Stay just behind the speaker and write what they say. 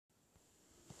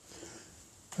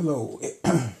Hello,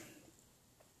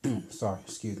 sorry,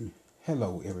 excuse me.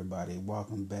 Hello, everybody.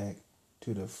 Welcome back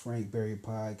to the Frank Berry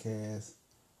Podcast,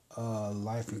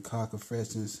 Life and Car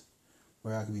Confessions,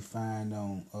 where I can be found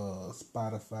on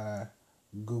Spotify,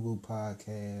 Google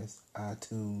Podcasts,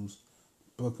 iTunes,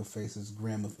 Book of Faces,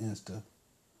 Gram of Insta,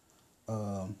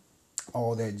 um,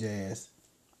 all that jazz.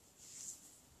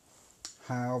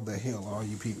 How the hell are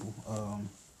you people?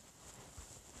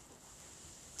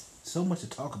 So much to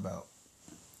talk about.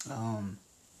 Um,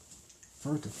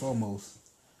 First and foremost,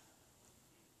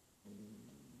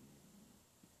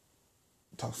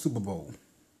 talk Super Bowl.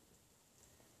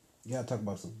 You gotta talk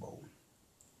about Super Bowl.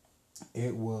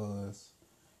 It was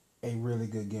a really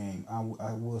good game.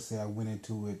 I will say I went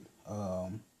into it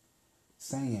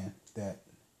saying that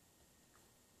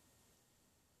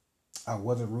I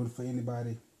wasn't rooting for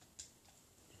anybody,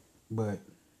 but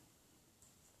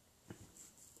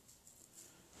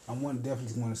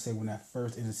definitely want to say when that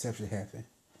first interception happened,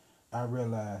 I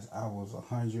realized I was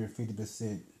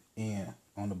 150% in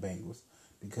on the Bengals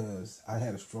because I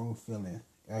had a strong feeling.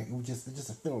 Like it was just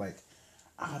a feeling like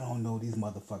I don't know, these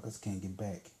motherfuckers can't get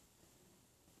back.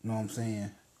 You know what I'm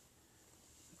saying?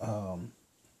 Um,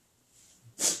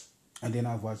 and then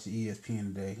I was watching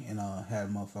ESPN today and had a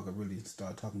motherfucker really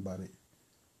start talking about it.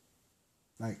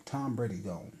 Like Tom Brady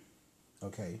gone,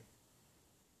 okay.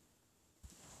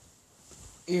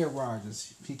 Aaron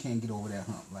Rodgers, he can't get over that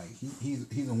hump. Like he's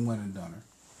a one and doneer.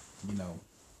 You know,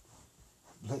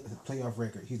 playoff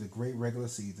record. He's a great regular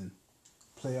season.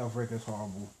 Playoff record's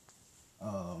horrible.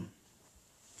 Um,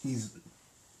 he's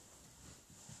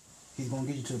he's gonna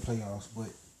get you to the playoffs, but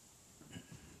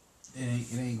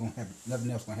it ain't gonna happen.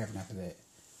 Nothing else gonna happen after that.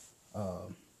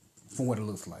 From what it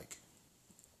looks like.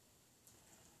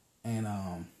 And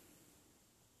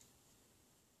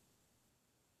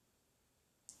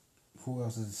who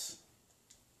else is?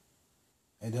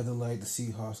 It doesn't like the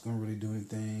Seahawks gonna really do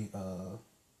anything.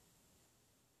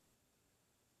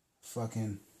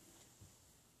 Fucking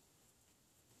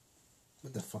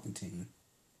with the fucking team.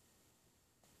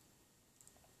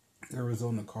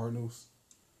 Arizona Cardinals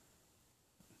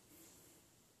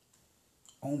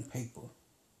on paper,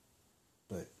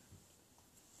 but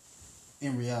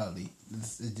in reality,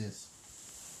 it just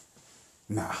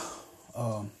nah.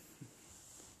 Um,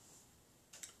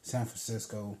 San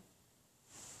Francisco,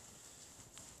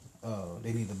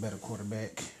 they need a better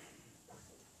quarterback.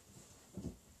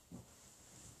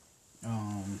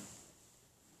 Um,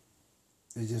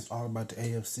 it's just all about the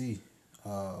AFC.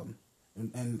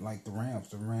 And like the Rams.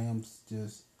 The Rams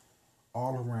just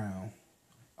all around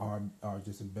are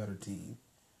just a better team.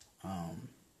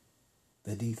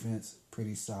 The defense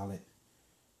pretty solid.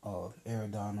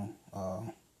 Aaron Donald,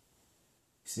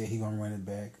 said he gonna run it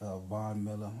back. Von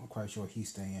Miller, I'm quite sure he's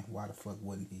staying. Why the fuck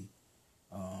wouldn't he?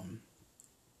 Um,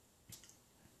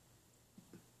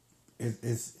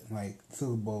 it's like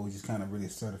Super Bowl just kind of really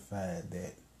certified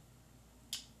that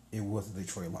it was the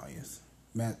Detroit Lions.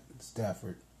 Matt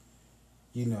Stafford,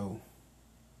 you know,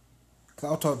 cause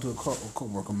I was talking to a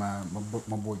co-worker of mine,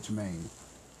 my boy Jermaine.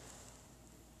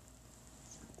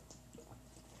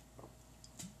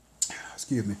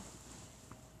 Excuse me.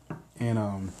 And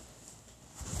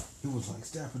he was like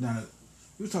Stafford down.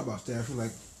 He was talking about Stafford,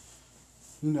 like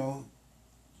you know,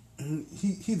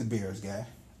 he's a Bears guy,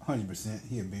 100%.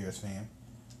 He a Bears fan,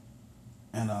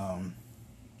 and out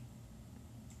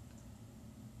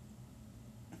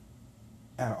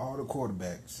of all the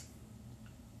quarterbacks,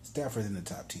 Stafford's in the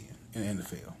top 10 in the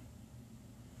NFL.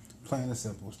 Plain and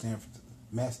simple,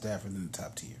 Matt Stafford in the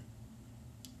top tier.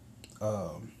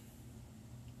 Um,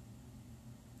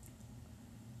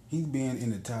 he's been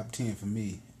in the top 10 for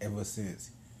me ever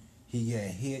since he got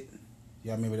hit.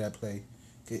 Y'all remember that play?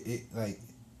 It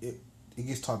it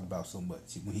gets talked about so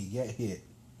much. When he got hit,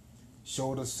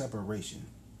 shoulder separation,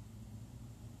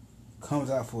 comes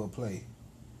out for a play.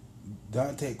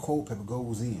 Dante Culpepper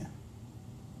goes in.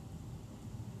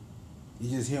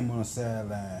 You just hear him on the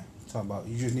sideline talking about,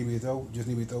 you just need me to throw, just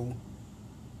need me to throw.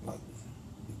 Like,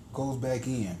 goes back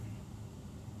in,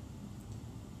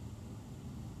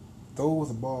 throws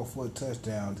the ball for a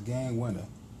touchdown, the game winner,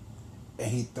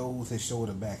 and he throws his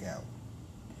shoulder back out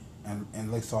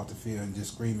and looks off the field and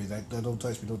just screaming like, "Don't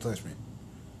touch me, don't touch me."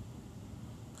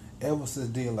 Ever since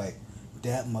then, like,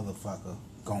 that motherfucker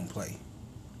gonna play.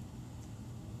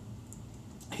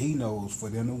 He knows for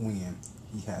them to win,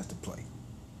 he has to play.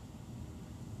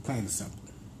 Plain and simple.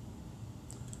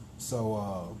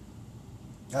 So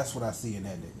that's what I see in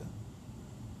that nigga,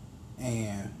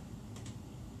 and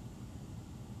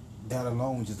that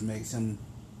alone just makes him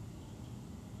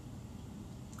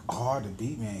hard to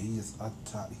beat, man. He's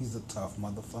a tough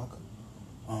motherfucker.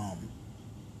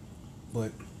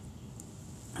 But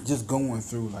just going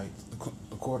through like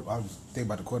the quarter, I was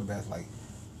thinking about the quarterbacks. Like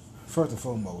first and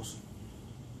foremost,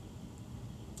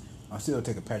 I'm still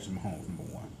taking Patrick Mahomes number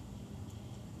one.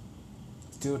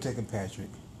 Still taking Patrick.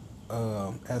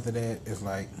 After that, it's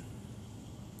like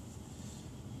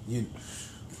you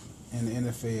in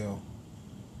the NFL.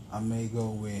 I may go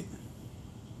with.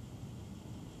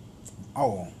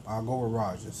 Oh, I'll go with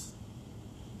Rodgers.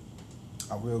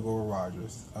 I will go with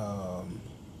Rodgers. Um,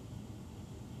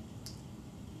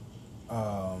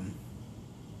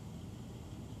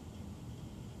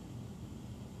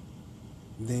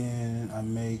 then I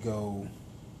may go.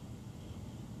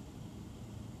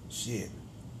 Shit,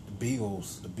 the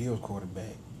Bills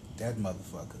quarterback, that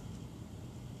motherfucker.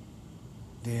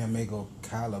 Then I may go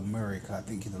Kyler Murray, cause I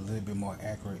think he's a little bit more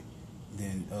accurate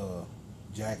than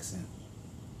Jackson.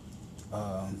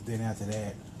 Then after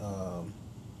that,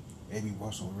 maybe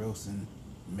Russell Wilson,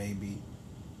 maybe.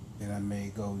 Then I may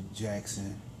go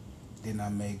Jackson. Then I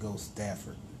may go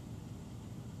Stafford.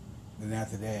 Then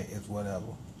after that, it's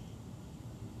whatever.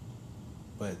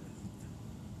 But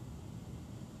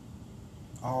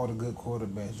all the good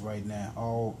quarterbacks right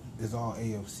now, it's all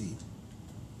AFC. You know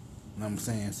what I'm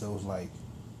saying? So it's like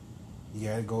you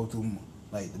gotta go through.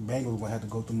 Like the Bengals gonna have to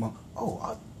go through.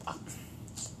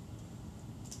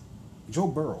 Joe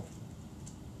Burrow.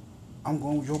 I'm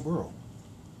going with Joe Burrow.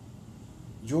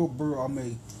 Joe Burrow,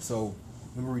 so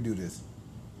let me redo this.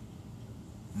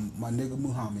 My nigga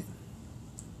Muhammad,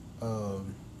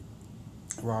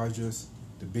 Rodgers,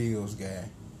 the Bills guy,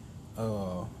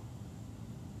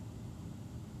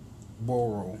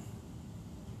 Burrow,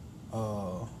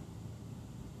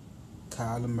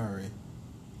 Kyler Murray,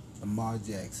 Lamar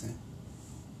Jackson.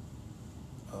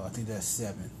 I think that's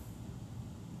 7.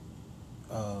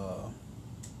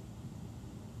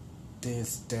 Then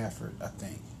Stafford, I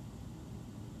think.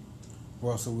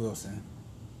 Russell Wilson.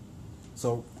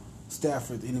 So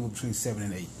Stafford anywhere between 7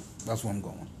 and 8. That's what I'm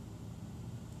going.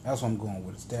 That's what I'm going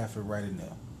with. Stafford right in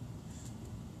there.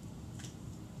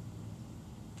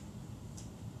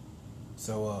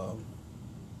 So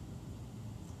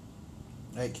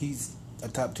like he's a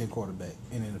top 10 quarterback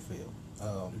in the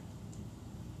NFL.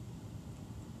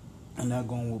 I'm not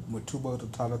going with Tua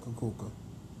Tagovailoa,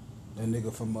 that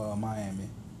nigga from Miami,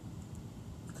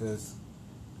 because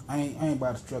I ain't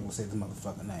about to struggle to say this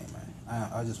motherfucking name, man.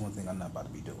 I just one thing I'm not about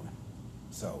to be doing.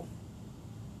 So,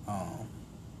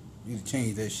 you need to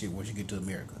change that shit once you get to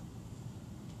America.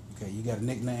 Okay, you got a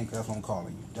nickname, cause that's what I'm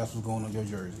calling you. That's what's going on your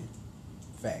jersey.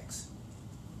 Facts.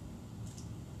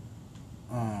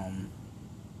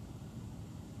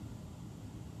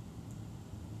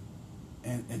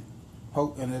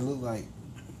 And it looked like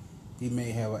he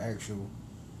may have an actual,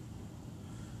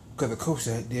 because the coach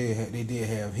that they did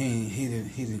have, he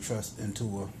didn't trust in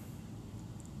Tua.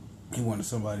 He wanted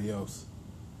somebody else,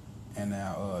 and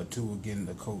now Tua getting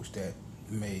the coach that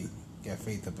may got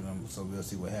faith up in him. So we'll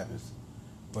see what happens.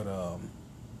 But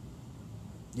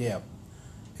yeah,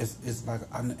 it's like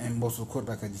and most of the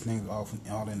quarterbacks I just named all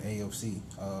in the AFC.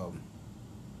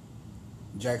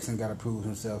 Jackson got to prove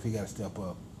himself. He got to step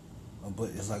up.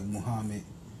 But it's like Muhammad,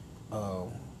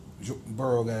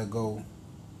 Burrow got to go.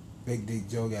 Big Dick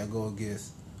Joe got to go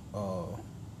against,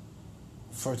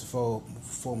 first of all,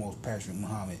 foremost, Patrick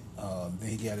Muhammad. Then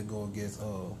he got to go against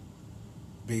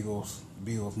Bills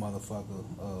motherfucker.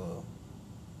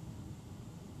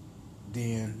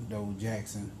 Then, though,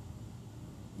 Jackson.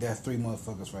 That's 3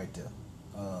 motherfuckers right there.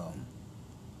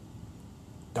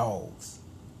 Dogs.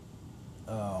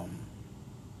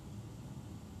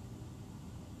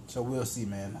 So we'll see,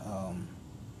 man.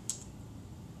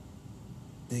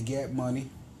 They get money,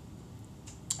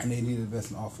 and they need to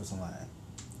invest in the offensive line.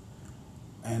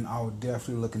 And I was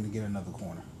definitely looking to get another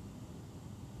corner.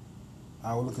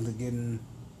 I was looking to get in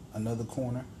another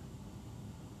corner,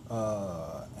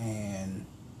 and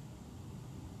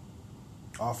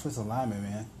offensive lineman,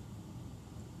 man.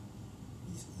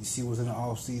 You see what's in the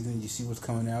off season. You see what's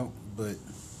coming out, but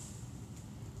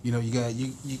you know you got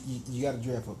to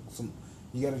draft some.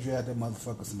 You got to draft that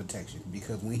motherfucker some protection,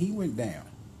 because when he went down,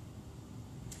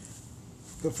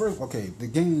 the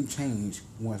game changed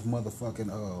once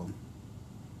motherfucking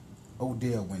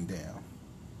Odell went down,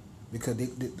 because the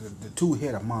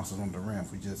 2-headed monsters on the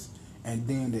Rams were just, and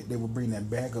then they would bring that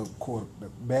backup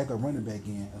running back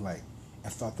in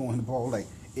and start throwing the ball. Like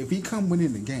if he come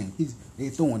within the game, they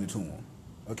throwing it to him.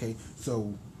 Okay,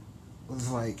 so it's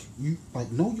like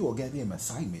know your goddamn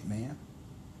assignment, man.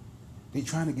 They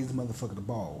trying to get this motherfucker the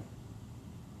ball.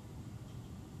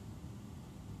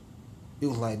 It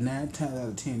was like 9 times out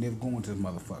of 10 they were going to this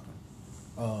motherfucker.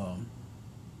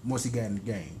 Once he got in the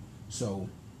game. So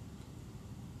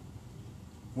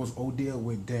Once Odell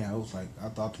went down, I was like, I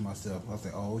thought to myself, I was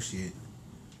like, oh shit,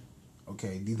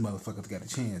 okay, these motherfuckers got a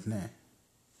chance now.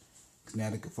 Cause now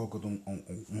they can focus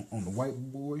on the white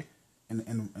boy and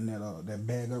that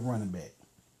bag up running back.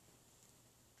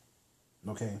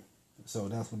 Okay, so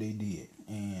that's what they did,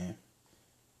 and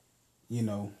you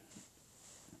know,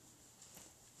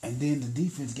 and then the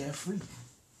defense got free.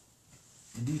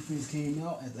 The defense came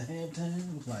out at the halftime.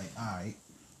 It was like, all right,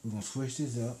 we're gonna switch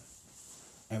this up,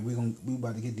 and we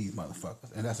about to get these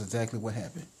motherfuckers, and that's exactly what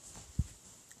happened.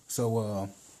 So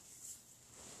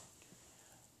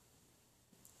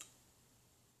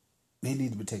they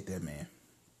need to protect that man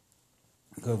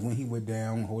because when he went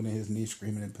down, holding his knee,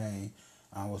 screaming in pain,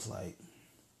 I was like,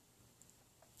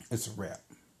 it's a wrap.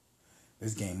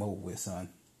 This game over with, son.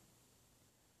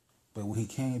 But when he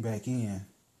came back in,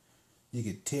 you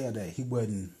could tell that he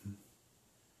wasn't.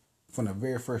 From the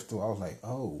very first throw, I was like,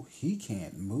 oh, he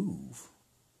can't move.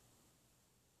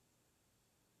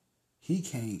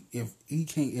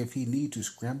 If he need to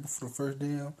scramble for the first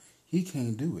down, he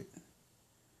can't do it.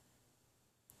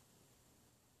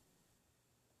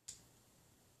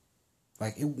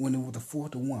 Like when it was the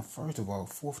 4th-1, first of all,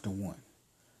 4th-1.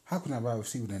 How could our wide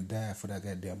receiver done dive for that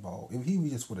goddamn ball? If he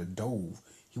just would have dove,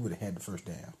 he would have had the first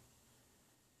down.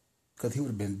 Because he would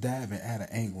have been diving at an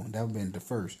angle. That would have been the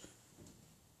first.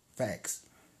 Facts.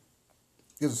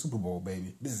 It's a Super Bowl,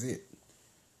 baby. This is it.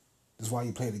 This is why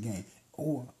you play the game.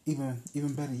 Or even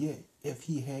better yet, if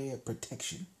he had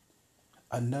protection,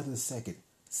 another second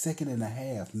and a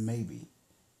half maybe,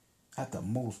 at the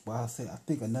most. But I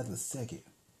think another second.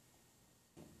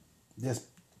 Just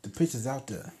the pictures out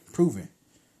there proving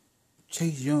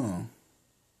Chase Young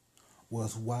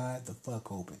was wide the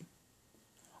fuck open.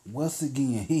 Once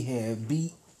again, he had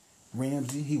beat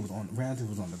Ramsey. Ramsey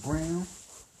was on the ground.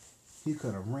 He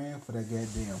could have ran for that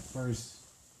goddamn first.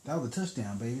 That was a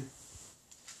touchdown, baby.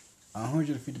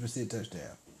 150%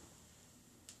 touchdown.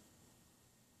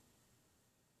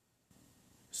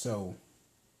 So,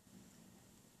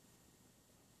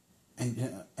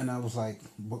 and I was like,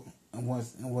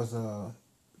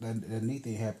 the neat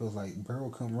thing happened was like Burrow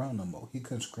couldn't run no more. He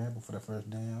couldn't scramble for the first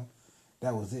down.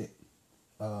 That was it.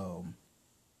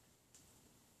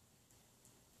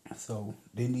 So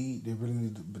they really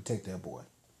need to protect that boy,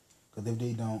 because if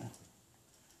they don't,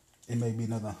 it may be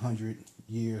another 100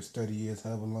 years, 30 years,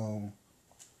 however long,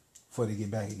 before they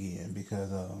get back again. Because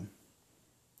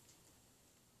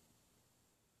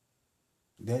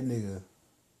that nigga,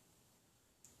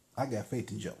 I got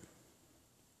faith in Joe.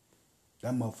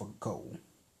 That motherfucker cold.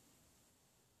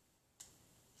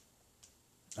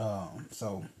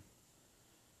 So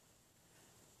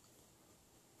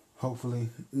hopefully,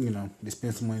 they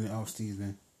spend some money in the off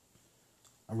season.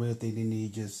 I really think they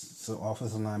need just some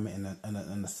offensive alignment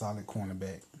and a solid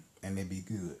cornerback, and they'd be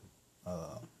good.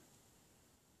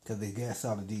 Because they got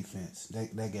solid defense.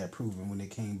 That got proven when they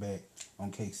came back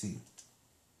on KC.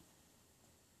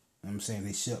 I'm saying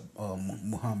they shut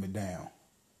Muhammad down.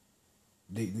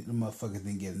 The motherfuckers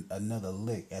didn't get another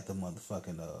lick at the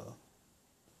motherfucking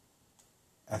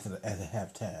at the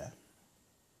halftime.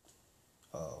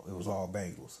 It was all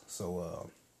Bengals. So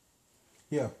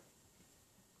yeah.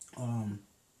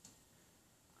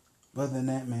 Other than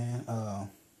that, man,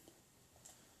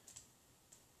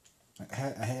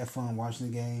 I had fun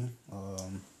watching the game.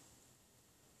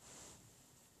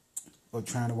 Or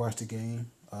trying to watch the game.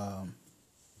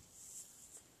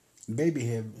 Baby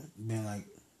had been like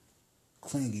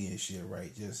clingy and shit,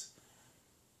 right? Just,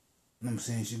 you know what I'm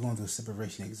saying, she's going through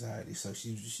separation anxiety, so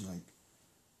she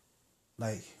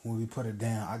like when we put her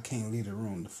down, I can't leave the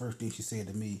room. The first thing she said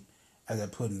to me as I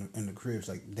put her in the crib, she's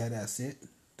like, that's it.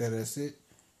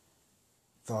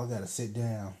 So I gotta sit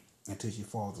down until she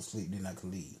falls asleep, then I can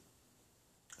leave.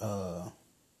 But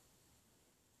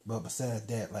besides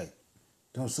that, like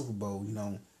during Super Bowl,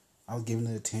 I was giving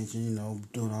her attention,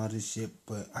 doing all this shit,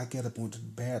 but I got up, went to the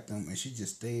bathroom, and she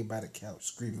just stayed by the couch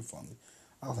screaming for me.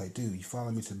 I was like, dude, you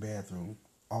follow me to the bathroom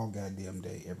all goddamn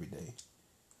day, every day.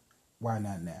 Why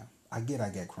not now? I get I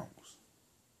got crumbs.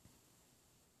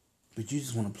 But you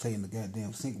just want to play in the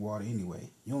goddamn sink water anyway.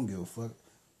 You don't give a fuck.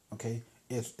 Okay?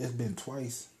 It's been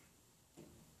twice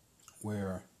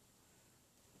where,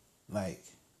 like,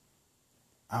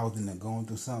 I was in there going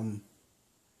through something,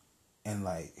 and,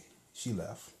 like, she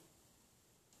left.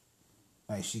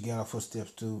 Like, she got off her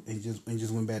steps too, and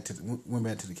just went back to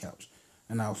the couch,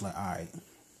 and I was like, all right.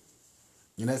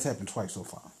 And that's happened twice so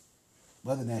far.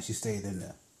 But other than that, she stayed in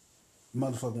there.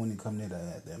 Motherfucker wouldn't come near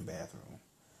that damn bathroom.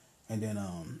 And then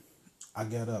I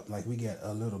got up, like we got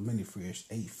a little mini fridge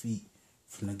 8 feet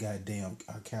from the goddamn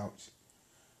couch,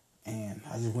 and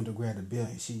I just went to grab the bill,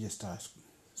 and she just started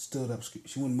stood up.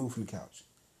 She wouldn't move from the couch.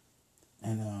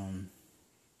 And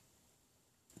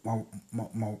my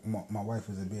wife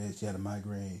was in bed. She had a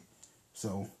migraine,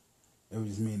 so it was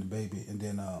just me and the baby. And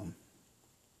then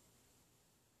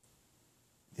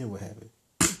yeah, what happened?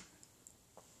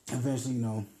 Eventually,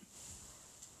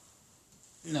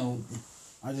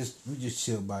 we just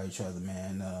chilled by each other,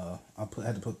 man.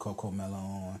 Had to put Coco Melon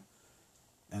on,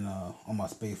 and on my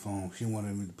space phone. She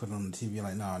wanted me to put it on the TV.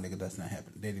 Like, nah, nigga, that's not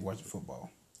happening. Daddy watching football.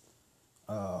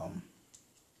 Got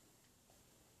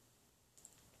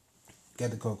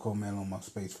the Coco Melon on my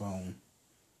space phone.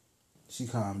 She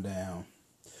calmed down.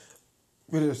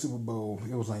 Ready the Super Bowl.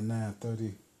 It was like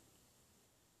 9:30,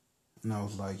 and I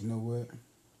was like, you know what?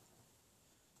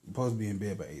 You're supposed to be in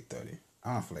bed by 8:30.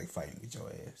 I don't feel like fighting with your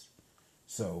ass.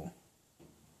 So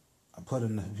I put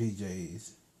in the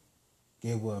PJs,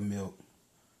 gave her a milk,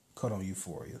 cut on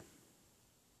Euphoria.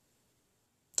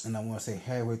 And I want to say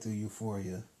halfway through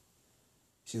Euphoria,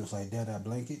 she was like, Dad, I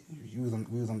blanket. We was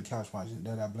on the couch watching.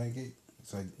 Dad, I blanket.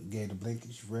 So I gave the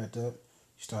blanket. She wrapped up.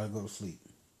 She started to go to sleep.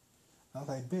 I was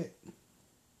like, bet.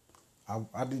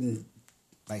 I didn't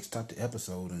like stop the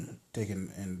episode and take it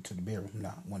into the bedroom. Nah,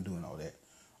 I wasn't doing all that.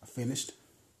 I finished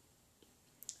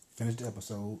the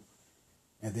episode,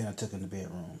 and then I took it in the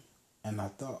bedroom. And I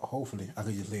thought hopefully I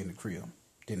could just lay in the crib.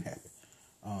 Didn't happen.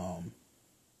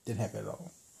 Didn't happen at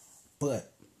all.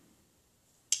 But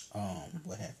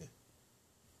what happened?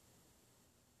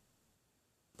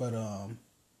 But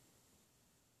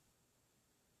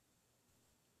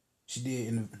she did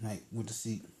in the like with the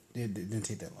seat. Didn't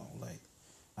take that long. Like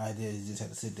I did just had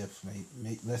to sit there for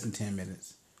maybe less than 10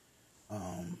 minutes.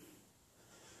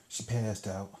 She passed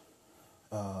out.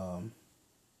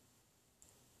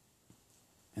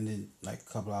 And then like a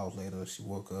couple hours later she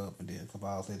woke up, and then a couple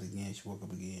hours later again she woke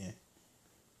up again.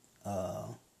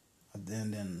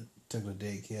 Then took her to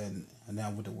daycare, and then I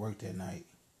went to work that night.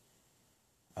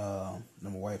 Then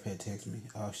my wife had texted me,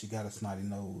 she got a snotty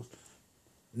nose.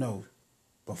 No,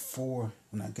 before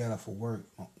when I got off of work,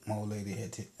 my old lady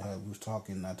had we was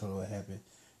talking, and I told her what happened.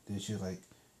 Then she was like,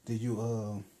 "Did you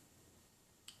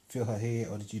feel her head,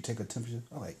 or did you take her temperature?"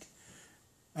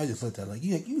 I just looked at her like,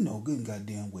 "Yeah, you know good and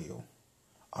goddamn well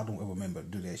I don't ever remember to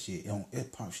do that shit.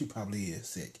 She probably is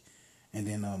sick." And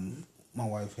then my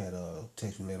wife had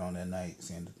text me later on that night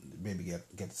saying the baby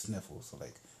got the sniffles. So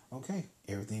like, okay,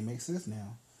 everything makes sense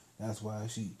now. That's why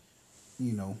she,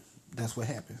 that's what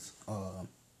happens.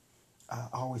 I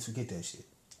always forget that shit.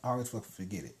 I always fucking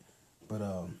forget it. But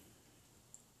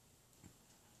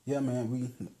yeah, man, we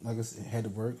like I said had to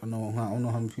work. I don't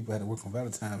know how many people had to work on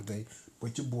Valentine's Day,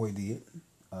 but your boy did.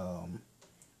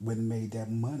 Went and made that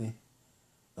money.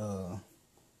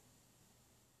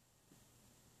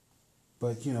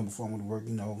 But before I went to work,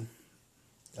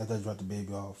 after I dropped the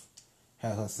baby off,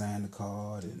 had her sign the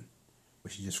card, and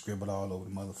but she just scribbled all over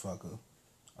the motherfucker.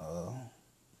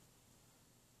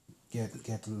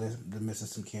 Got the missing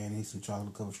some candy, some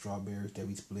chocolate covered strawberries that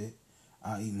we split.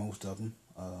 I eat most of them.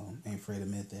 Ain't afraid to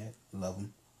admit that. Love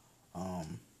them.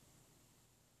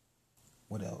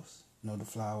 What else? The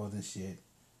flowers and shit.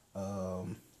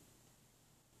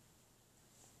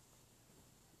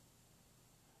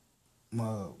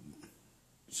 My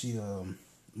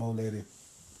old lady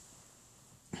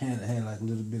had like a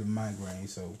little bit of migraine,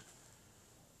 so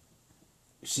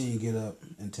she didn't get up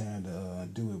in time to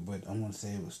do it. But I want to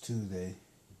say it was Tuesday.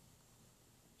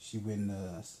 She went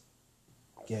and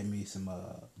got me some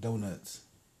donuts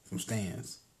from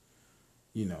Stan's.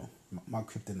 My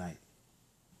kryptonite.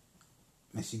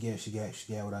 And she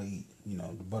got what I eat.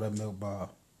 The buttermilk bar.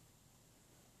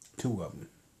 2 of them.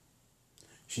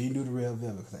 She didn't do the red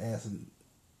velvet because I asked her.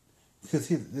 Because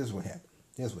this is what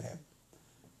happened.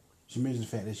 She mentioned the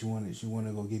fact that she wanted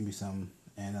to go get me something,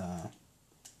 and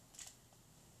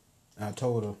I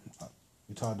told her,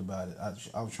 we talked about it.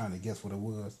 I was trying to guess what it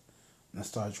was, and I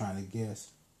started trying to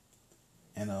guess,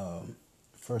 and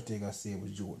first thing I said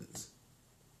was Jordans.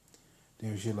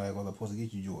 Then she like, well, I'm supposed to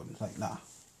get you Jordans. Like, nah.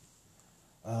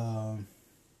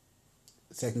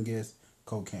 Second guess,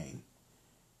 cocaine,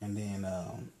 and then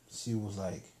she was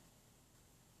like,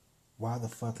 why the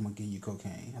fuck am I getting you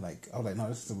cocaine? Like, I was like, no,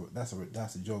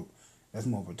 that's a joke. That's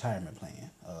more of a retirement plan.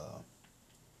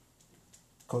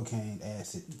 Cocaine,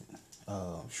 acid,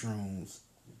 shrooms,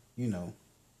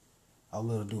 I'll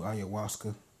let her do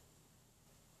ayahuasca.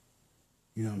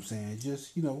 You know what I'm saying?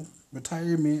 Just,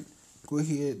 retirement, go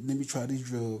ahead, let me try these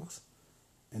drugs.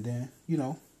 And then,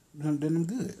 then I'm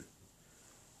good.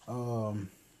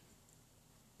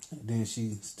 Then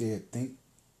she said, think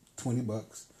 $20.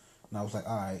 And I was like,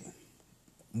 all right,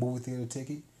 movie theater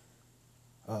ticket.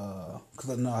 Cause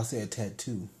I said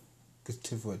tattoo.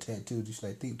 for a tattoo. She's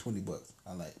like, think $20.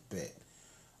 I like bet.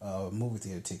 Movie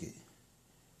theater ticket.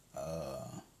 Uh,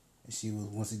 she was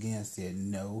once again said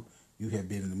no. You have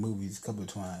been in the movies a couple of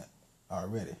times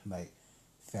already. Like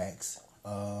facts.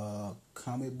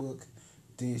 Comic book.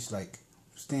 Then she's like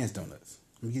Stan's Donuts.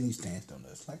 I'm getting you Stan's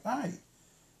Donuts. Like all right.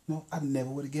 No, I never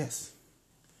would have guessed.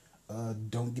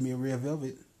 Don't give me a red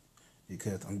velvet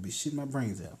because I'm gonna be shitting my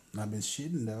brains out. And I've been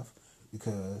shitting enough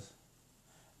because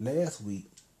last week,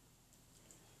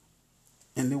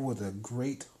 and it was a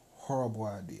great, horrible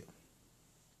idea.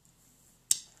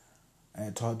 I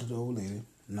had talked to the old lady,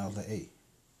 and I was like, "Hey,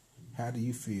 how do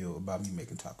you feel about me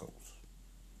making tacos?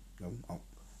 You know, I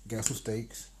got some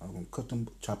steaks. I'm gonna cook them,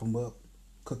 chop them up,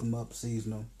 cook them up,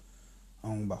 season them.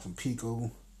 I'm gonna buy some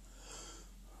pico,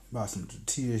 buy some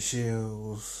tortilla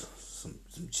shells,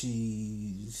 some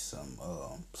cheese,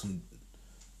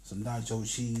 some nacho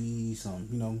cheese,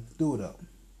 some do it up.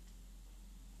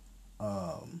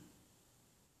 Um,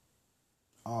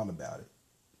 all about it,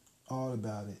 all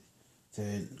about it.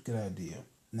 Said good idea.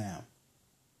 Now,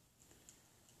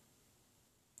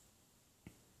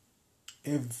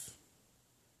 if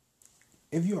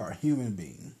you are a human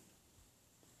being,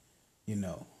 you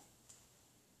know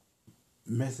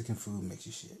Mexican food makes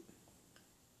you shit.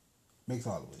 Makes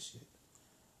all of us shit.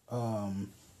 Um,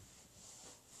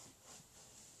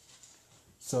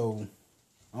 so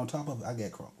on top of it, I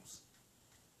got Crohn's.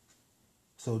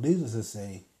 So needless to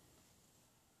say,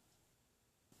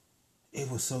 it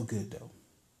was so good though.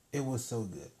 It was so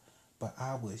good. But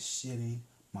I was shitting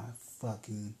my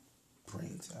fucking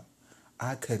brains out.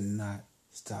 I could not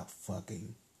stop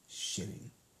fucking shitting.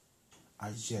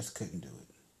 I just couldn't do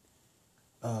it.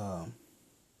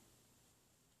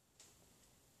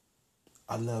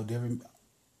 I loved every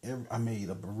I made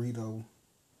a burrito.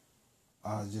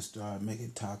 I just started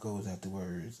making tacos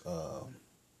afterwards.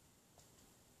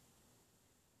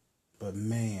 But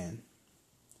man,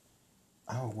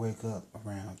 I would wake up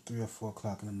around 3 or 4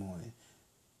 o'clock in the morning,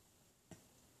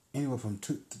 anywhere from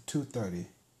 2:30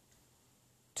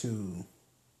 to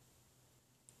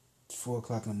 4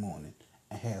 o'clock in the morning,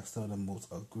 and have some of the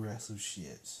most aggressive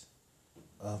shits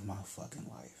of my fucking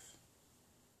life.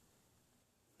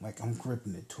 Like I'm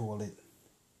gripping the toilet.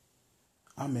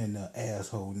 I'm in the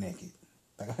asshole naked.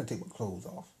 Like I had to take my clothes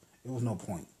off. It was no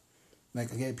point.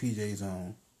 Like I got PJs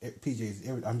on.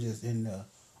 I'm just in the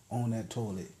on that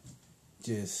toilet.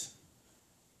 Just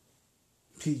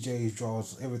PJs,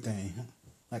 drawers, everything.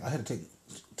 Like I had to take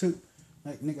two.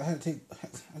 Like nigga, I had to take.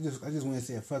 I just went and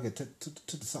said fuck it.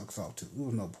 Took the socks off too. It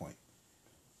was no point.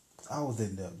 I was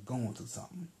in there going through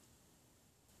something.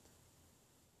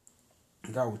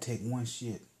 Like I would take one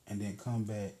shit and then come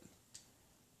back.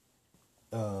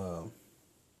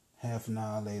 Half an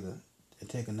hour later and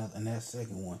take another, and that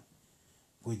second one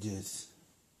would just,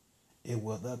 it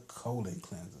was a colon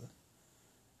cleanser.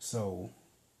 So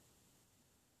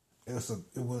it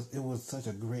was such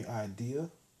a great idea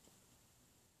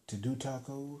to do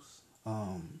tacos.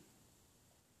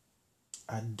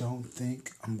 I don't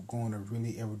think I'm going to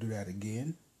really ever do that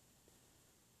again.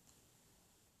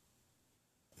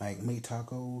 Like make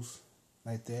tacos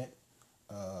like that.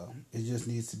 It just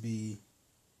needs to be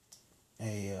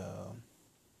a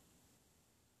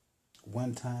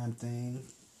one-time thing.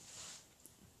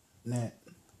 Not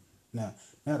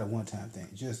not a one-time thing.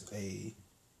 Just a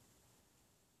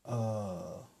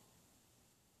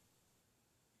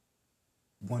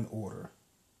one order.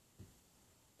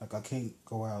 Like I can't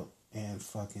go out and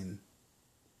fucking.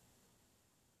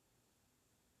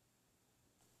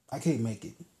 I can't make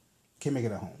it. Can't make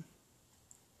it at home.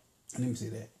 Let me say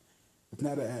that.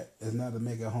 It's not a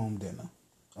make at home dinner.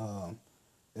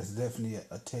 It's definitely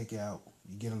a takeout.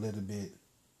 You get a little bit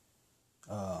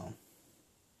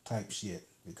type shit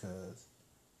because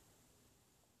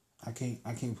I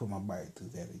can't put my body through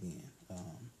that again.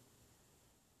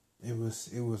 It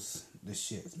was the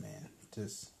shits, man.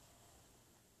 Just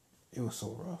it was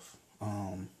so rough.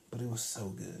 But it was so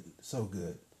good, so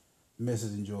good.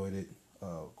 Mrs. enjoyed it.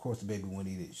 Of course, the baby wouldn't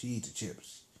eat it. She eats the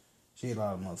chips. She ate a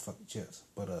lot of motherfucking chips,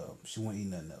 but she wouldn't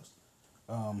eat nothing else.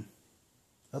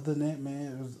 Other than that,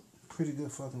 man, it was a pretty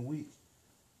good fucking week.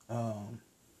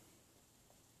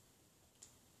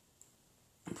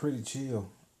 Pretty chill.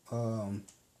 I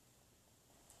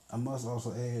must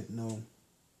also add,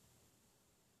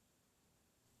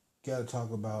 gotta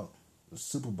talk about the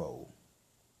Super Bowl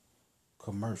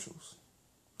commercials.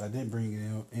 I didn't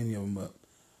bring any of them up.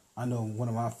 I know one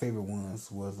of my favorite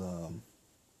ones was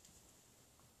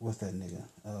what's that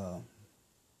nigga?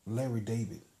 Larry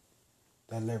David.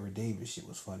 That Larry David shit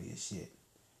was funny as shit.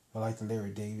 I liked the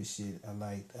Larry David shit. I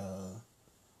liked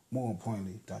more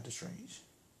importantly Doctor Strange.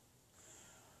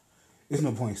 There's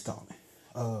no point stalling.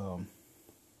 Um,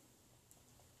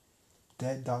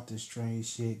 that Doctor Strange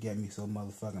shit got me so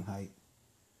motherfucking hyped.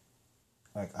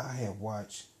 Like I have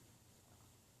watched.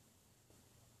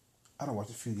 I don't watch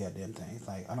a few goddamn things.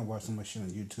 Like I don't watch so much shit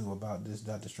on YouTube about this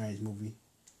Doctor Strange movie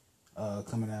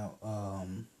coming out.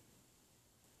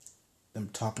 Them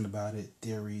talking about it,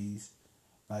 theories.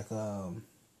 Like what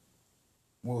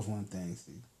was one thing,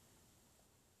 Steve?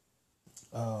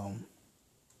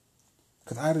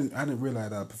 Cause I didn't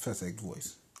realize that Professor X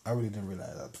voice. I really didn't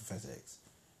realize that Professor X.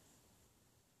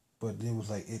 But it was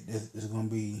like it's gonna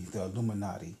be the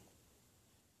Illuminati,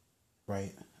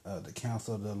 right? The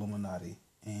Council of the Illuminati,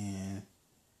 and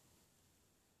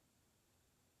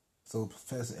so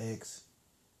Professor X,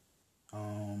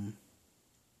 um,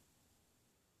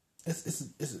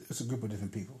 it's a group of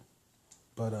different people,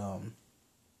 but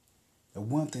the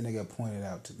one thing that got pointed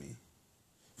out to me,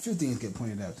 a few things get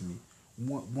pointed out to me.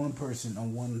 One person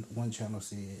on one channel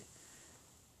said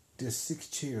there's 6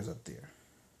 chairs up there.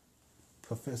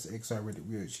 Professor X already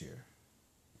wheelchair.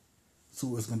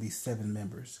 So it's gonna be 7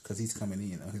 members because he's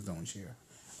coming in on his own chair.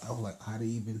 I was like, I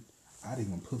didn't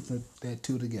even put that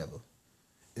two together.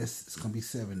 It's gonna be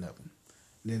 7 of them.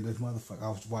 Then this motherfucker, I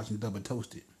was watching Double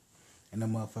Toasted, and the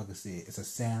motherfucker said it's a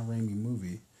Sam Raimi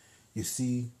movie. You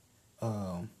see,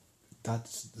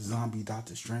 zombie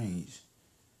Doctor Strange.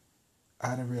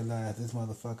 I didn't realize this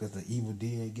motherfucker's the Evil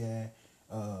Dead guy.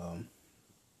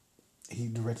 He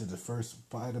directed the first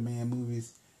Spider-Man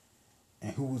movies,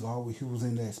 and who was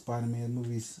in that Spider-Man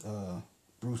movies?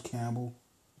 Bruce Campbell,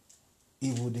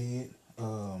 Evil Dead.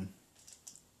 And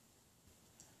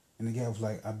the guy was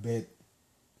like, I bet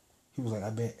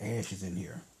Ash is in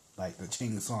here, like the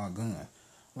chainsaw gun.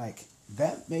 Like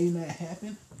that may not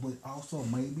happen, but also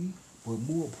maybe. But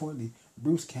more importantly,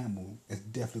 Bruce Campbell is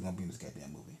definitely gonna be in this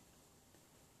goddamn movie.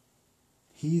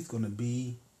 He's gonna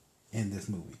be in this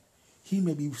movie. He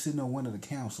may be sitting on one of the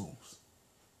councils.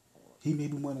 He may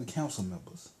be one of the council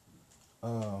members.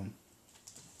 Um,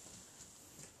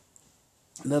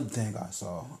 Another thing I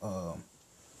saw.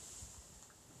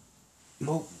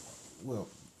 Well,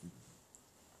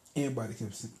 everybody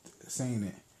kept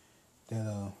saying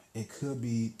that it could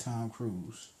be Tom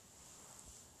Cruise.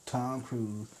 Tom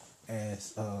Cruise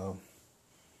as the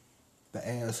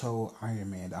asshole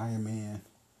Iron Man. The Iron Man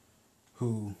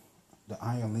who the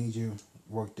Iron Legion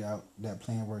worked out. That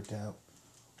plan worked out.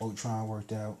 Ultron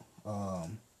worked out.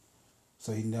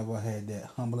 So he never had that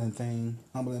humbling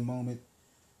moment.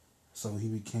 So he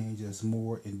became just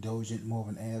more indulgent, more of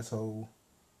an asshole.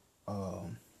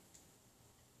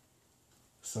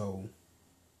 So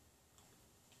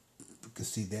you could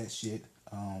see that shit.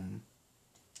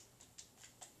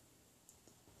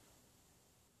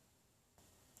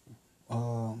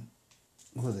 What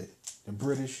was it? The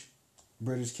British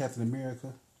Captain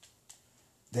America.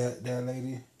 That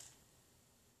lady.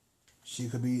 She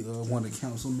could be one of the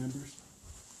council members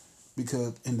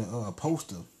because in the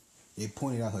poster they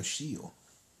pointed out her shield.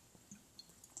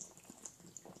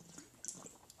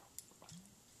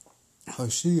 Her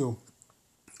shield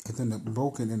is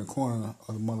broken in the corner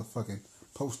of the motherfucking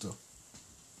poster.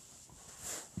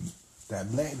 That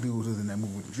black dude was in that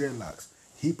movie with dreadlocks.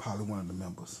 He probably one of the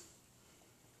members.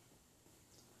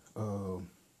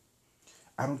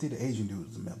 I don't think the Asian dude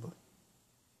is a member.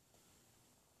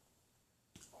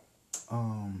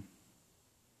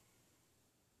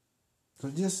 So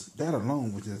just that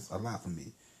alone was just a lot for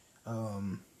me.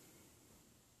 So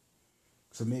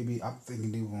maybe I'm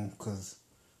thinking they were going, because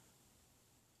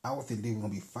I would think they were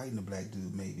going to be fighting the black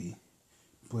dude maybe.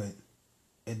 But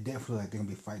it definitely like they're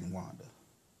going to be fighting Wanda.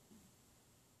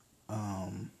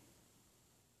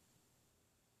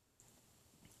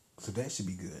 So that should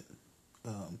be good.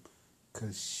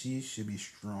 Because she should be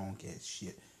strong as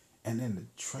shit. And then the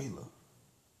trailer,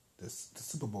 the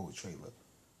Super Bowl trailer,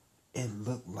 it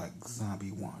looked like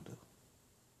Zombie Wanda.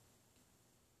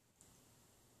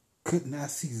 Could not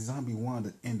see Zombie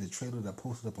Wanda in the trailer that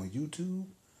posted up on YouTube,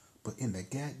 but in the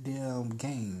goddamn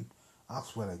game, I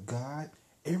swear to God,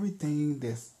 everything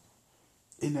that's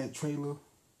in that trailer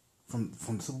from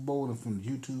the Super Bowl and from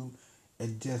YouTube,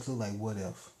 it just looked like What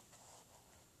If.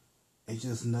 It's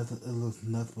just nothing. It looks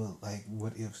nothing but like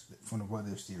What If from the What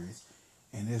If series,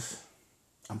 and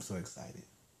I'm so excited.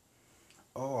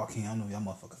 Oh, I can't. I don't know y'all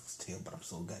motherfuckers can tell, but I'm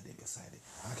so goddamn excited.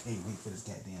 I can't wait for this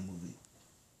goddamn movie.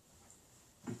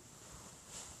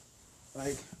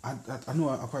 Like I know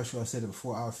I'm quite sure I said it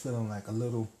before. I was feeling like a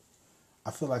little.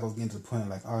 I feel like I was getting to the point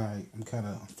like, all right, I'm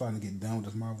starting to get done with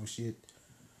this Marvel shit.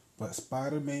 But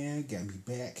Spider-Man got me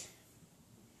back,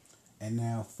 and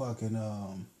now fucking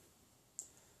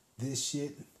this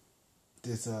shit,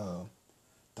 this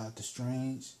Doctor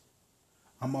Strange.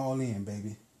 I'm all in,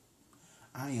 baby.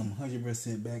 I am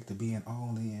 100% back to being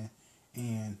all in,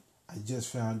 and I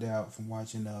just found out from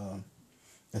watching a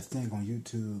thing on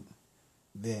YouTube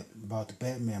that about the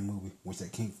Batman movie, which I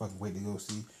can't fucking wait to go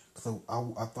see. So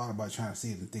I thought about trying to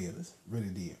see it in theaters, really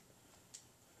did,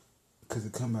 because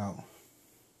it come out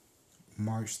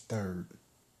March 3rd.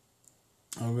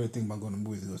 I don't really think about going to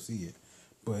movies to go see it,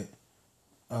 but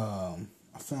I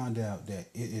found out that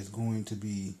it is going to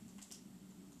be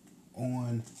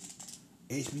on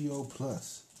HBO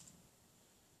Plus,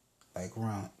 like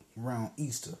around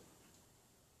Easter.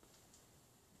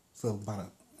 So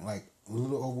about a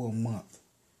little over a month,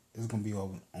 it's gonna be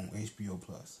over on HBO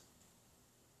Plus.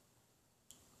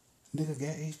 Nigga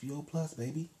got HBO Plus,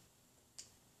 baby.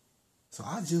 So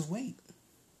I just wait.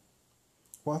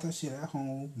 Watch that shit at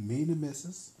home, me and the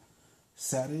missus,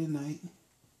 Saturday night,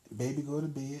 baby go to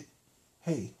bed.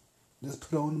 Hey, let's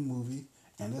put on the movie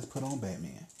and let's put on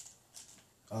Batman.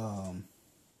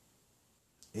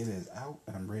 It is out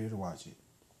and I'm ready to watch it.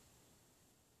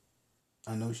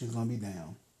 I know she's gonna be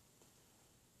down.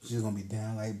 She's gonna be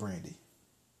down like Brandy.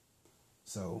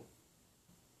 So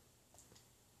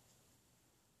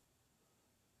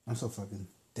I'm so fucking,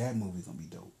 that movie's gonna be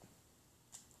dope.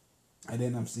 And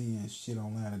then I'm seeing shit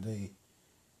online today.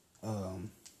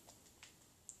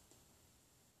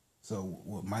 So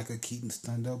with Michael Keaton's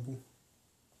stunt double,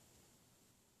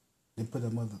 they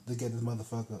get this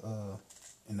motherfucker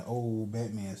in the old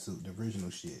Batman suit, the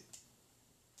original shit.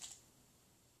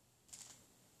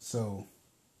 So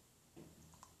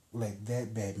like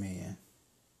that Batman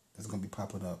is gonna be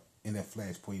popping up in that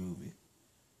Flashpoint movie.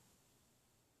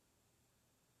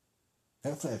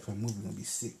 That Flashpoint movie gonna be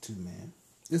sick too, man.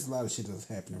 There's a lot of shit that's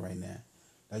happening right now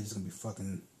that's just gonna be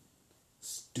fucking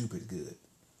stupid good.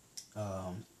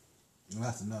 And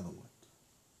that's another one.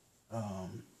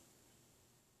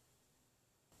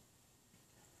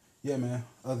 Yeah, man.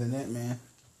 Other than that, man,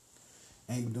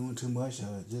 ain't been doing too much.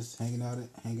 Just hanging out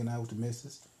with the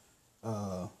missus.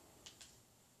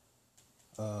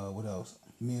 What else?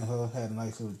 Me and her had a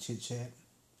nice little chit chat.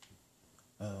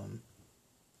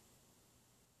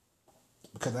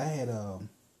 Because I had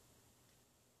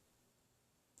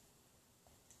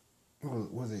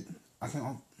what was it? I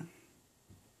can't.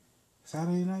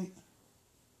 Saturday night.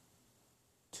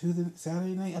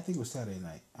 Saturday night. I think it was Saturday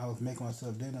night. I was making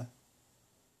myself dinner,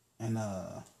 and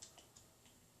I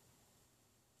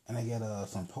got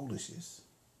some Polishes,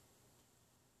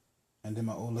 and then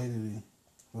my old lady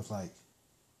was like,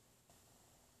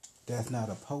 "That's not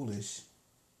a Polish.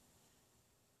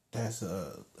 That's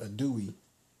a Dewey,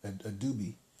 a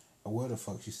doobie, or what the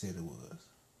fuck she said it was."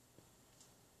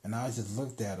 And I just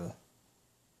looked at her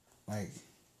like,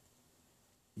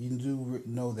 "You do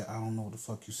know that I don't know what the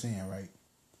fuck you saying, right?"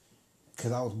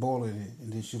 Because I was boiling it,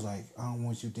 and then she's like, "I don't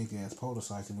want you thinking it's Polish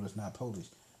sausage when it's not Polish."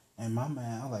 And in my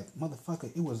mind, I'm like,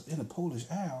 "Motherfucker, it was in a Polish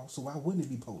aisle, so why wouldn't it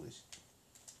be Polish?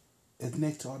 It's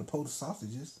next to all the Polish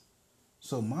sausages."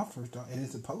 So my first thought, it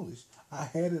is a Polish. I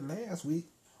had it last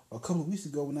week, a couple of weeks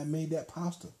ago when I made that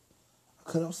pasta. I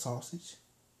cut up sausage,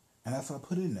 and that's what I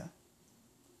put in there.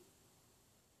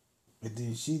 And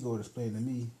then she go to explain to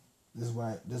me, this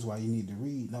is why you need to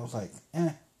read. And I was like,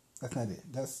 that's not it.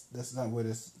 That's not where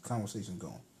this conversation's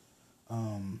going.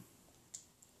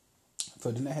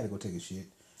 So then I had to go take a shit.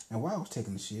 And while I was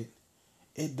taking the shit,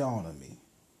 it dawned on me,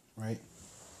 right?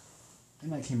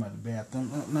 And I came out of the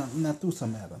bathroom, and I threw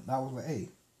something at her. I was like, hey,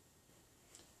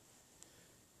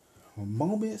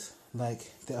 moments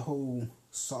like that whole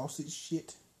sausage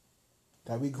shit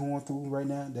that we going through right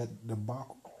now, that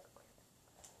debacle,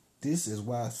 this is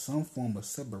why some form of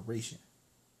separation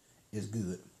is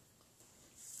good.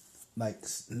 Like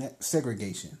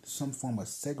segregation, some form of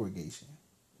segregation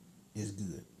is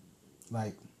good.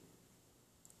 Like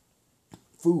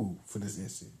food, for this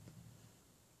instance.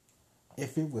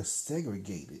 If it was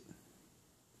segregated,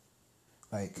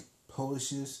 like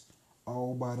Polishes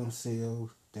all by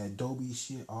themselves, that Adobe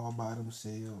shit all by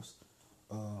themselves,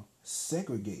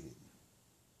 segregated,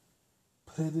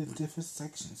 put it in different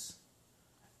sections,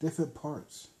 different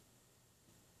parts.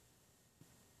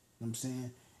 You know what I'm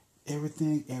saying?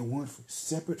 Everything in one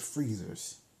separate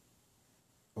freezers.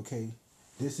 Okay,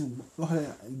 this is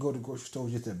go to the grocery store,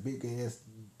 just a big ass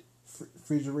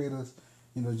refrigerators.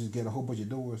 You know, just get a whole bunch of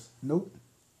doors. Nope,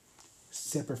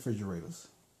 separate refrigerators.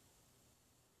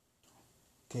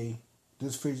 Okay,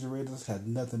 this refrigerators had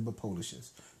nothing but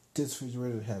Polishes. This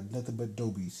refrigerator had nothing but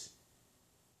Dobies.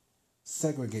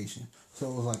 Segregation.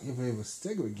 So it was like, if it was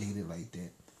segregated like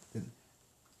that, then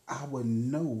I would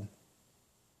know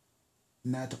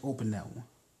not to open that one.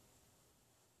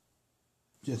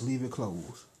 Just leave it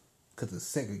closed, because it's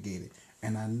segregated.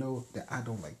 And I know that I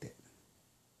don't like that.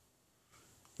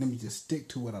 Let me just stick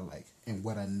to what I like and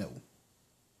what I know.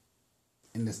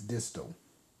 And it's this though.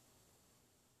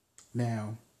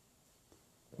 Now,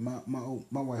 my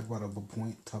wife brought up a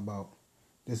point talk about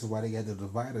this is why they got the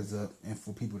dividers up and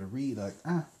for people to read. Like,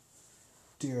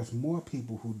 there's more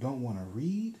people who don't want to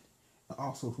read and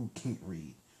also who can't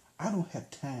read. I don't have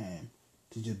time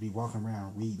to just be walking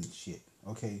around reading shit.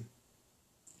 Okay,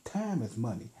 time is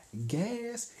money.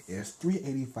 Gas is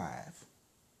 $3.85.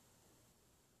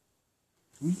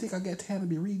 You think I got time to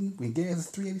be reading when gas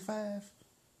is $3.85?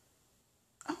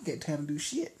 I don't get time to do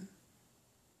shit.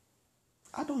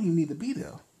 I don't even need to be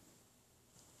there.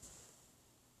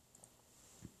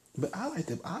 But I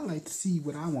like to see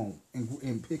what I want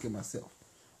and pick it myself.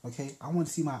 Okay, I want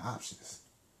to see my options.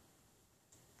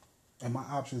 And my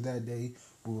options that day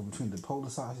were between the polar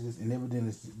sausages and everything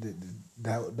is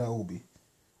the obi.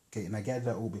 Okay, and I got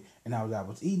the obi, and I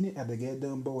was eating it after I got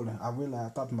done bowling. I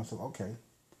realized, I thought to myself, okay,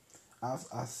 I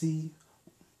see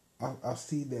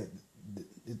that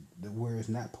the word is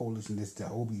not Polish and it's the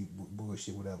obi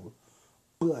bullshit, whatever.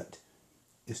 But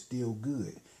it's still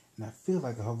good, and I feel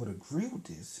like if I would have grilled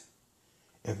this,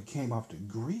 if it came off the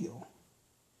grill,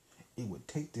 it would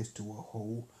take this to a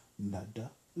whole nother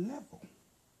level.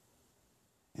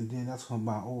 And then that's when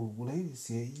my old lady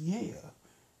said, yeah,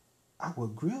 I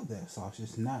would grill that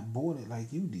sausage, not boil it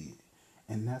like you did.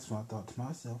 And that's when I thought to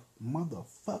myself,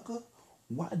 motherfucker,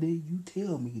 why did you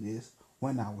tell me this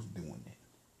when I was doing it?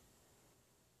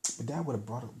 But that would have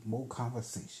brought up more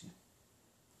conversation.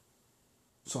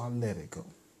 So I let it go.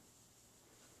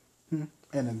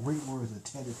 And the great words of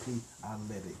Teddy P, I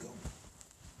let it go.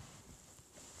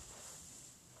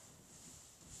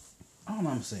 All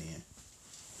I'm saying,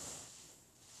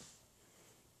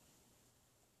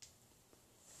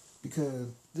 because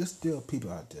there's still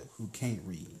people out there who can't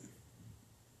read.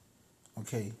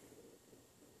 Okay?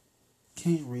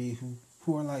 Can't read,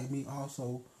 who are like me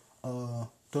also,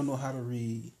 don't know how to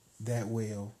read that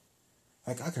well.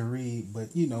 Like, I can read, but,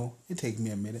 it takes me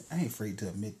a minute. I ain't afraid to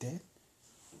admit that.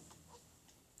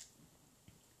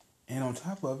 And on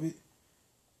top of it,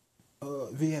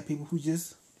 we have people who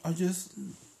are just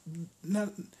not,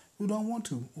 who don't want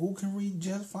to, who can read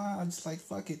just fine. I just like,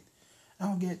 fuck it. I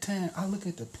don't get time. I look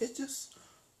at the pictures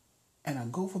and I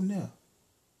go from there.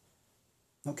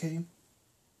 Okay?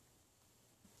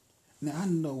 Now, I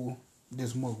know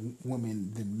there's more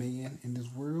women than men in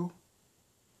this world.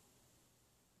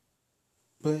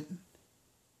 But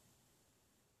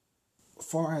as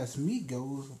far as meat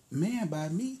goes,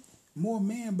 more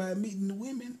man by meat than the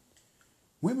women.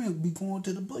 Women be going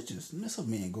to the butchers.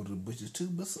 Some men go to the butchers too,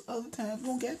 but some other times we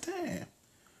don't get time.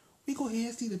 We go ahead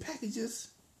and see the packages,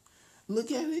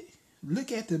 look at it,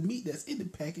 look at the meat that's in the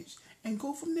package, and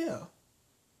go from there.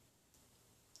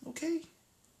 Okay?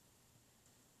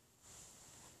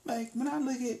 Like, when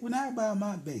I buy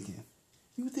my bacon,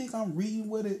 you think I'm reading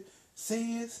what it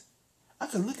says? I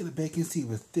can look at the bacon and see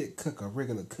if it's thick cut or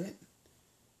regular cut.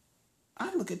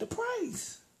 I look at the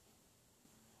price.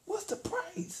 What's the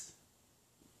price?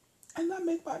 And I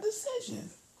make my decision.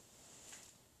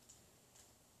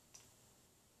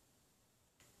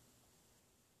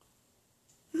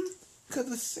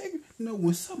 Because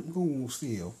when something goes on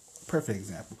sale, perfect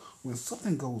example, when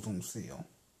something goes on sale,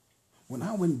 when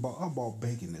I bought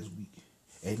bacon this week,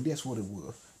 and guess what it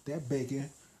was? That bacon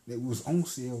that was on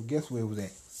sale, guess where it was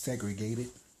at? Segregated.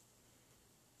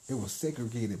 It was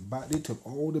segregated. They took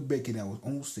all the bacon that was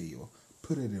on sale,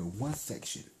 put it in one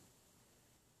section.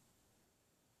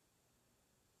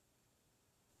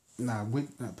 Now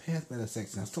I passed by that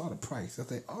section. I saw the price. I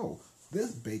said, "Oh,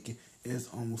 this bacon is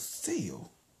on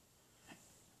sale."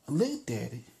 I looked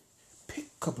at it,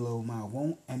 picked a couple of them I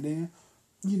want, and then,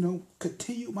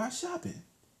 continue my shopping.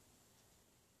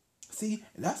 See,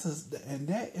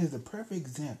 that is a perfect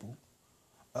example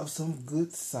of some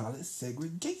good, solid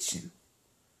segregation.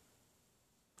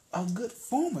 A good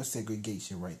form of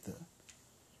segregation right there.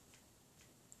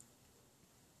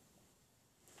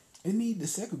 They need to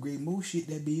segregate more shit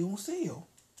that be on sale.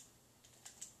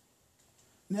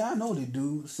 Now I know they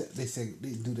do. They say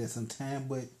they do that sometime,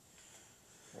 but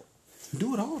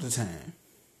do it all the time.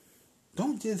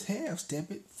 Don't just half step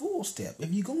it, full step.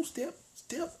 If you gonna step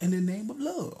in the name of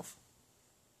love.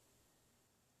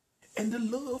 And the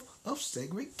love of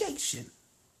segregation.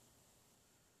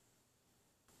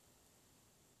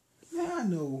 Now I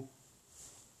know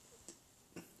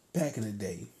back in the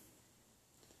day,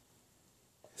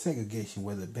 segregation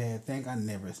was a bad thing. I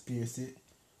never experienced it.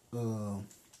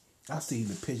 I seen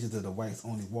the pictures of the whites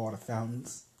only water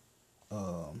fountains.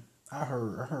 I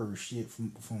heard shit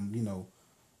from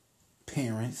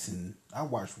parents, and I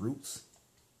watched Roots.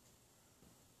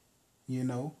 You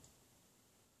know,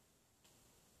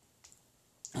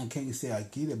 I can't say I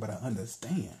get it, but I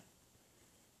understand.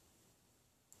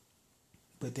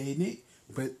 But they need,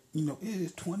 but it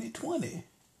is 2020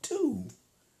 too.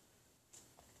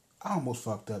 I almost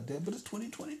fucked up there, but it's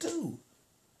 2022.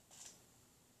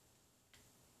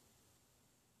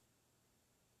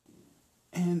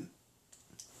 And,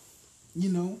 you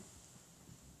know,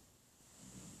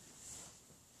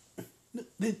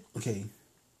 okay,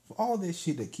 for all that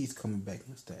shit that keeps coming back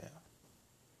in style,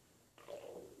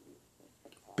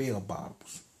 bell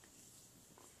bottles,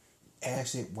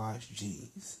 acid wash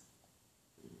jeans,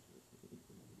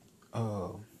 uh,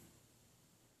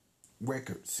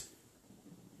 records,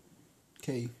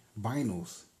 okay,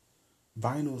 vinyls.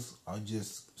 Vinyls are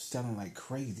just selling like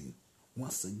crazy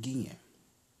once again.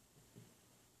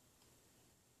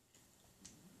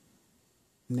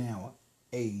 Now,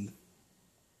 a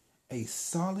a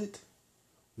solid,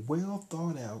 well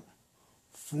thought out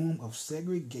form of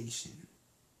segregation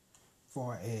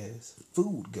far as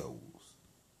food goes.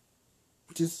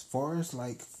 Just far as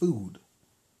like food.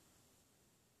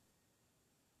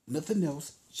 Nothing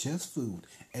else, just food.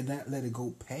 And not let it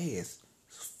go past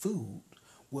food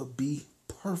would be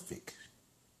perfect.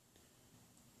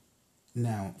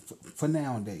 Now, for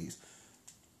nowadays,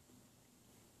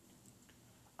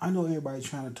 I know everybody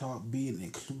trying to talk being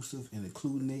inclusive and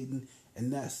including and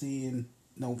not seeing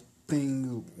no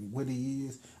thing what it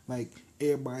is. Like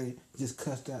everybody just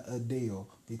cussed out Adele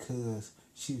because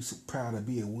she was proud to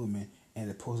be a woman and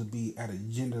it's supposed to be at a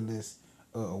genderless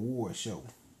award show.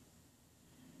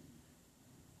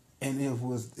 And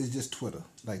it's just Twitter.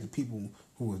 Like the people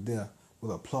who was there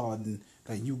was applauding,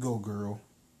 like, you go girl,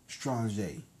 strong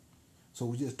J. So it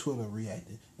was just Twitter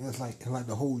reacting. And it's like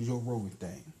the whole Joe Rogan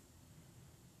thing.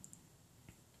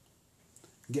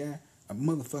 Guy, a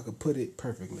motherfucker put it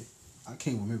perfectly. I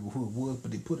can't remember who it was,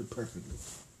 but they put it perfectly.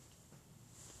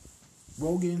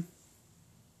 Rogan,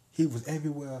 he was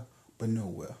everywhere but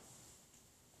nowhere.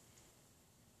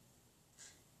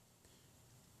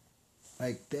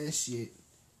 Like that shit,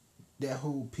 that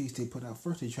whole piece they put out.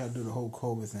 First they tried to do the whole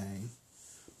COVID thing,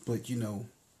 but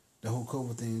the whole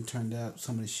COVID thing turned out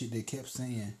some of the shit they kept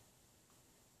saying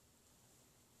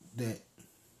that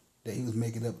he was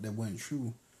making up that wasn't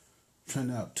true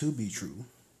turned out to be true.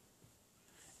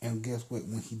 And guess what?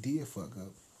 When he did fuck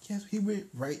up, yes, he went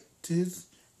right to his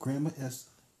grandma Esther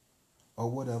or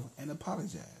whatever and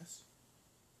apologized.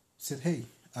 Said, hey,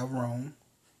 I'm wrong.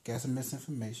 Got some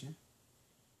misinformation.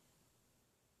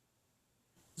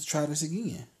 Let's try this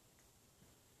again.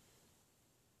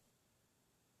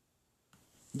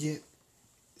 Yet,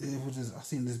 it was just, I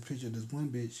seen this picture of this one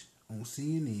bitch on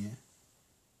CNN.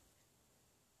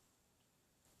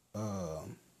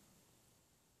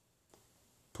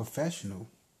 Professional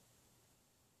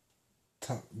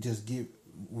just give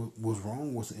was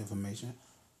wrong with the information,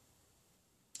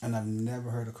 and I've never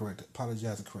heard her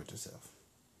apologize and correct herself,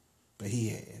 but he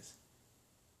has,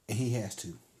 and he has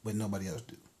to, but nobody else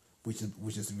do, which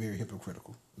is very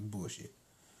hypocritical. It's bullshit,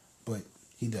 but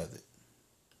he does it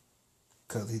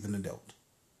because he's an adult.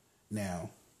 Now,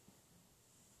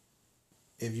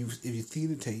 if you see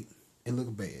the tape, it looks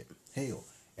bad. Hell,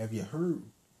 if you heard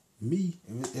me,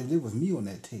 if it was me on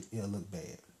that tape, it'll look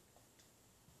bad.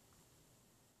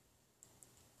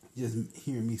 Just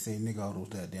hearing me say nigga all those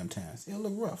goddamn times, it'll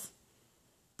look rough.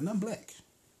 And I'm black.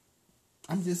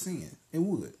 I'm just saying, it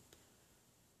would.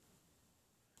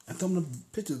 And some of the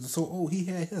pictures are so old, he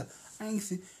had hair. I ain't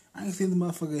seen the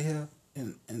motherfucker hair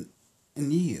in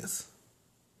years.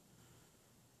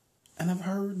 And I've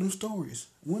heard them stories.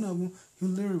 One of them, he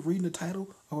was literally reading the title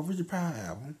of a Richard Pryor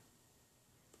album.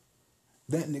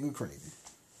 That nigga crazy.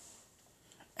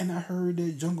 And I heard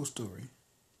that Jungle Story.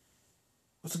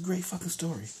 It's a great fucking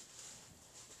story.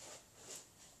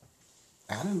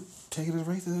 I didn't take it as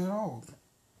racist at all.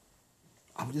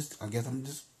 I guess I'm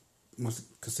just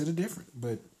must consider different.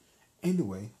 But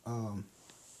anyway,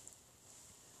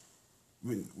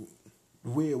 the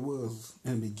way it was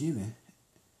in the beginning,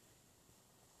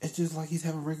 it's just like he's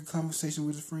having a regular conversation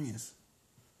with his friends.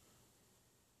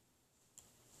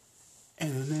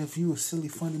 And then if you a silly,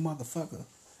 funny motherfucker,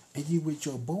 and you with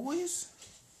your boys,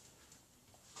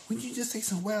 wouldn't you just say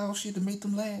some wild shit to make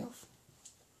them laugh?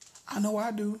 I know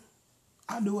I do.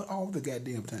 I do it all the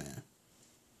goddamn time.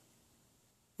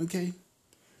 Okay?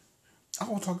 I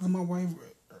was talking to my wife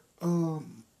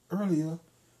earlier,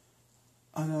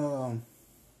 and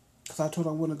cause I told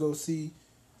her I want to go see.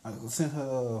 I sent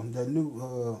her that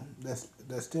new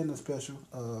that stand-up special.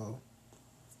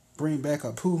 Bring back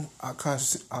a poo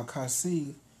Akash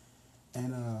Singh,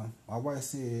 and my wife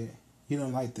said he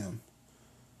don't like them.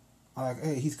 I like,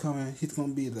 hey, he's coming. He's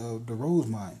gonna be the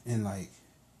Rosemont in like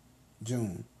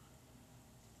June.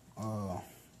 Uh,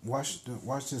 watch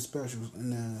the specials,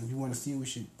 and if you want to see him, we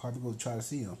should probably go try to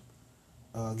see him.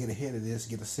 Get ahead of this,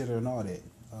 get a sitter and all that.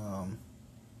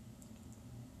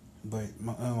 But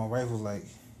my wife was like,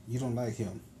 you don't like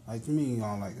him. Like, me, you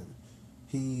don't like him.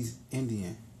 He's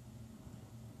Indian.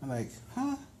 I'm like,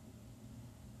 huh?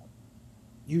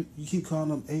 You keep calling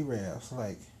them Arabs,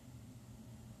 like,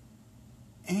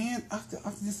 and I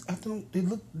don't.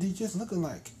 They just look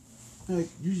alike. Like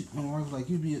my wife was like,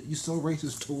 you so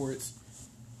racist towards.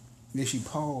 Then she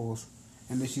paused,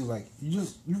 and then she was like, you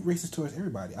racist towards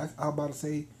everybody. I was about to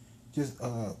say, just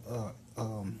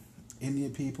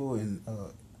Indian people and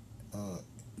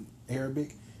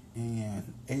Arabic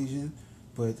and Asian,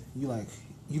 but you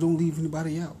don't leave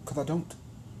anybody out, because I don't.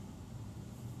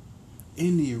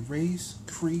 Any race,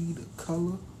 creed,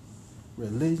 color,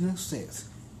 religion, or sex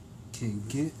can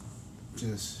get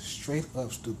just straight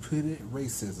up stupidity,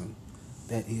 racism.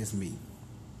 That is me.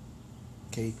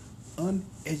 Okay?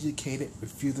 Uneducated,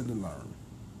 refusing to learn.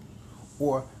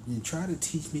 Or you try to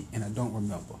teach me and I don't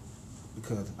remember.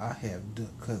 Because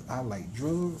I like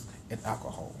drugs and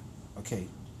alcohol. Okay?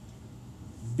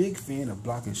 Big fan of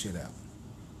blocking shit out.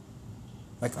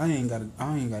 Like, I ain't got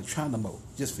to try no more.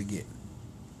 Just forget.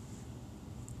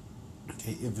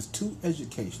 Okay, if it's too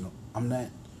educational, I'm not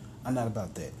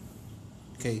about that.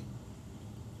 Okay,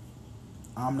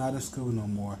 I'm not in school no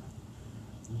more.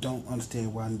 Don't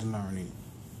understand why I need to learn it.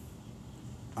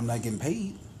 I'm not getting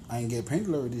paid. I ain't getting paid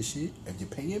to learn this shit. If you're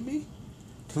paying me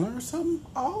to learn something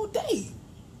all day,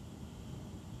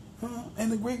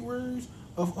 and the great words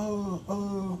of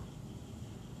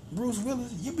Bruce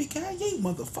Willis, yippee-ki-yay,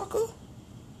 motherfucker.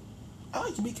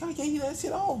 Oh, yippee-ki-yay, that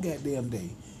shit all goddamn day.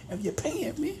 If you're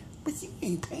paying me. But you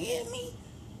ain't paying me,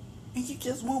 and you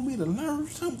just want me to learn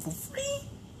something for free?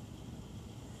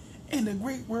 In the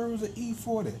great words of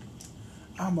E40,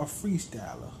 I'm a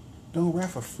freestyler. Don't rap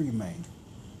for free, man.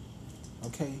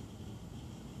 Okay?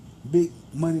 Big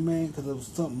money, man, because it was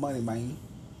something money, man.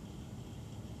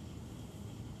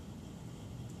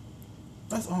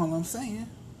 That's all I'm saying.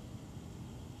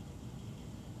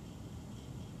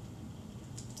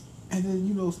 And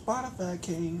then, Spotify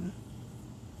came,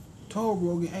 told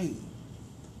Rogan, hey,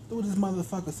 throw this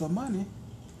motherfucker some money.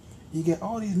 You get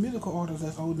all these musical artists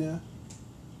that's on there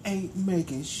ain't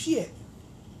making shit.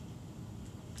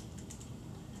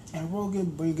 And Rogan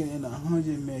bringing in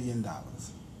 $100 million.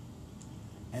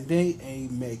 And they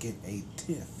ain't making a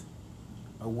tenth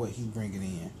of what he bringing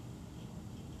in.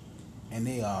 And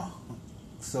they are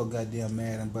so goddamn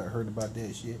mad and butthurt about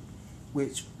that shit.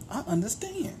 Which I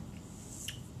understand.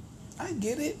 I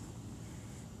get it.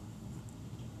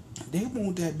 They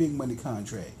want that big money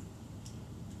contract.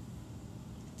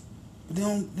 But they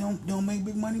don't make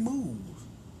big money moves.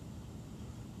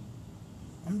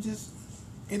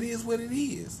 It is what it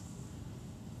is.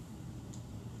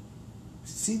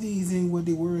 CDs ain't what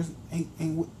they were,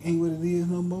 ain't what it is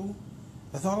no more.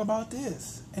 It's all about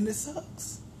this. And it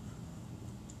sucks.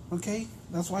 Okay?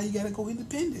 That's why you gotta go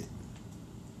independent.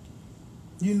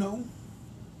 You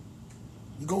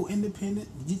go independent,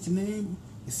 you get your name,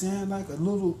 you sign like a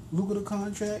little lucrative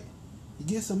contract, you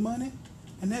get some money,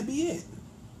 and that be it.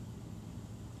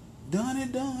 Done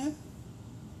and done.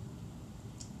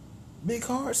 Big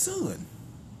hard son.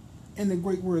 In the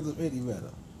great words of Eddie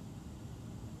Vedder.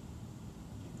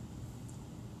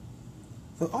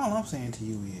 So all I'm saying to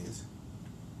you is,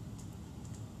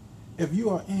 if you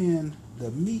are in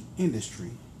the meat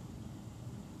industry,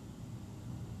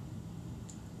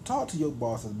 talk to your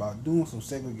bosses about doing some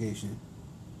segregation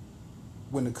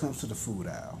when it comes to the food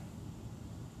aisle.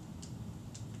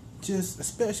 Just,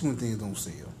 especially when things don't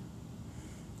sell.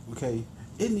 Okay?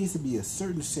 It needs to be a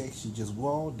certain section just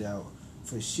walled out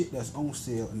for shit that's on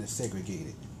sale and it's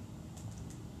segregated.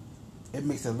 It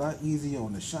makes it a lot easier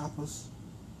on the shoppers.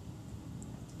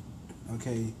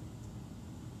 Okay?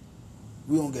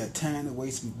 We don't got time to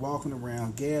waste walking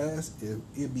around. Gas,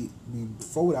 it'd be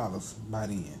 $4 by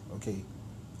then. Okay?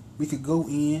 We could go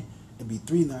in and be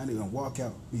 $3.90 and walk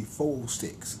out be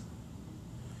 $4.06.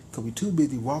 Cause we too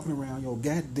busy walking around your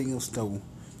goddamn store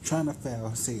trying to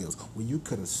file sales when you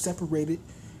could have separated,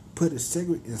 put it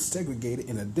segregated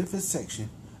in a different section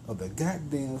of the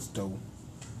goddamn store,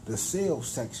 the sales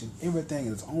section, everything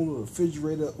in its own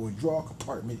refrigerator or drawer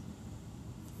compartment.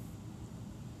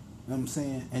 You know what I'm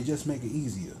saying? And just make it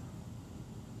easier.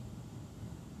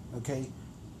 Okay?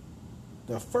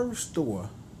 The first store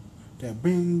that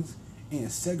brings in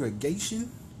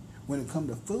segregation when it comes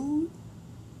to food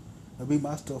will be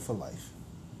my store for life.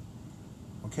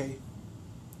 Okay?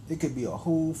 It could be a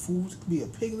Whole Foods, it could be a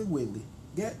Piggly Wiggly.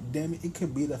 God damn it, it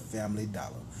could be the Family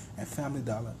Dollar. And Family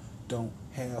Dollar don't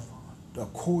have a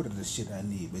quarter of the shit I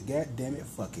need. But god damn it,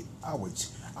 fuck it. I would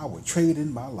trade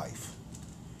in my life.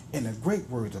 In the great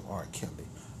words of R. Kelly,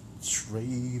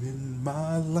 trade in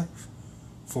my life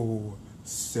for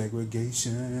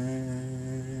segregation.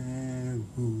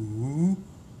 Ooh.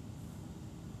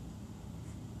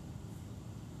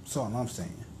 That's all I'm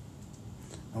saying.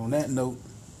 On that note,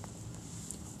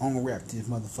 I'm gonna wrap this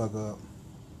motherfucker up.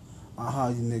 I'll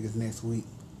holler you niggas next week.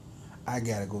 I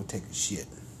gotta go take a shit.